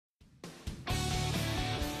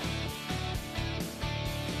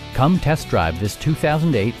Come test drive this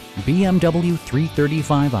 2008 BMW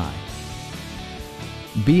 335i.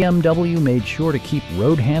 BMW made sure to keep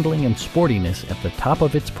road handling and sportiness at the top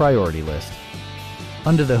of its priority list.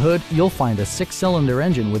 Under the hood, you'll find a 6-cylinder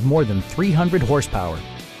engine with more than 300 horsepower,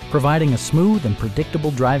 providing a smooth and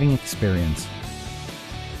predictable driving experience.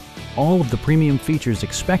 All of the premium features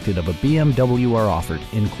expected of a BMW are offered,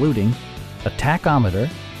 including a tachometer,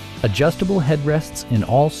 adjustable headrests in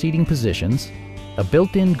all seating positions, a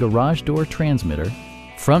built-in garage door transmitter,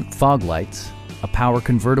 front fog lights, a power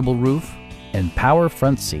convertible roof, and power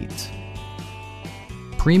front seats.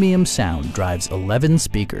 Premium sound drives 11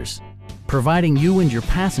 speakers, providing you and your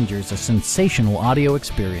passengers a sensational audio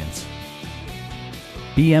experience.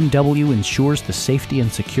 BMW ensures the safety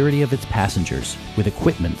and security of its passengers with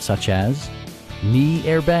equipment such as knee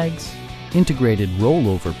airbags, integrated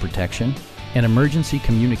rollover protection, an emergency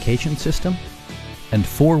communication system, and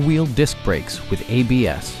 4-wheel disc brakes with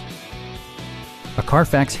ABS. A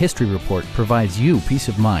Carfax history report provides you peace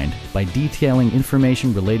of mind by detailing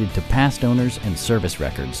information related to past owners and service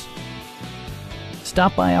records.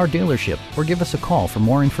 Stop by our dealership or give us a call for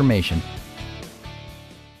more information.